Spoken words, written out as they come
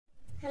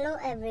Hello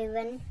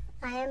everyone,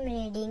 I am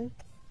reading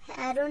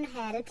Arun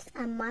Helps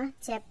Amma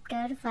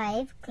Chapter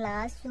 5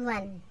 Class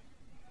 1.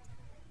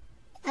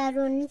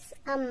 Arun's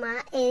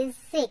Amma is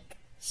sick.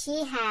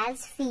 She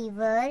has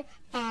fever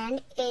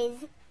and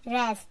is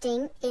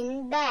resting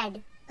in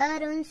bed.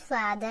 Arun's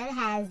father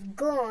has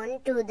gone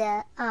to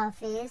the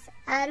office.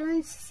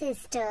 Arun's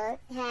sister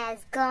has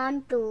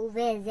gone to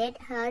visit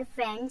her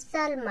friend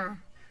Salma.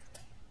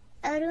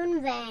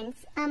 Arun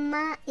wants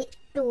Amma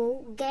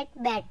to get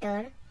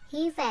better.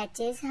 He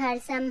fetches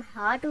her some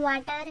hot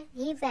water.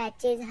 He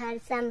fetches her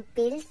some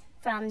pills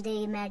from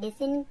the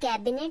medicine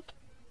cabinet.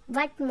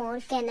 What more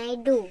can I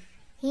do?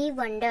 He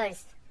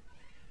wonders.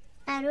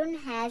 Arun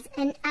has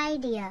an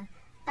idea.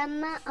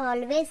 Amma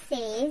always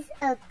says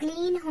a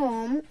clean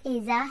home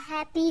is a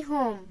happy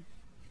home.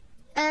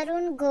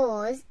 Arun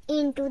goes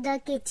into the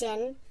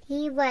kitchen.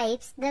 He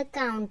wipes the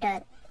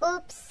counter.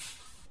 Oops!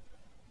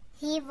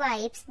 He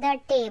wipes the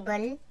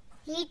table.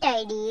 He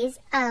tidies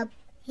up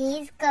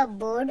his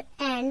cupboard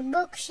and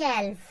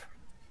bookshelf.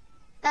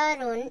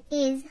 Arun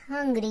is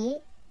hungry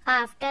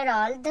after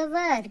all the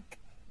work.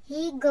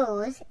 He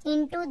goes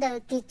into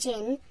the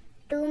kitchen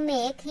to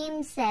make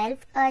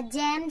himself a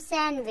jam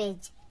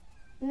sandwich.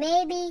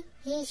 Maybe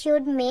he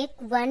should make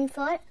one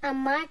for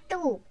Amma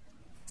too.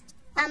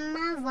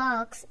 Amma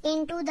walks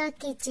into the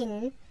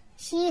kitchen.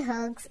 She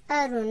hugs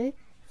Arun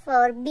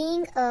for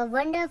being a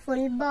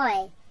wonderful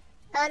boy.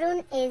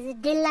 Arun is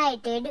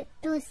delighted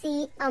to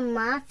see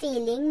Amma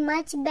feeling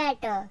much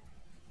better,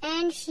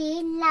 and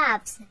she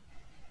laughs.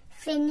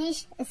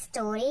 Finish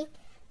story.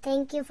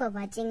 Thank you for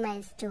watching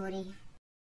my story.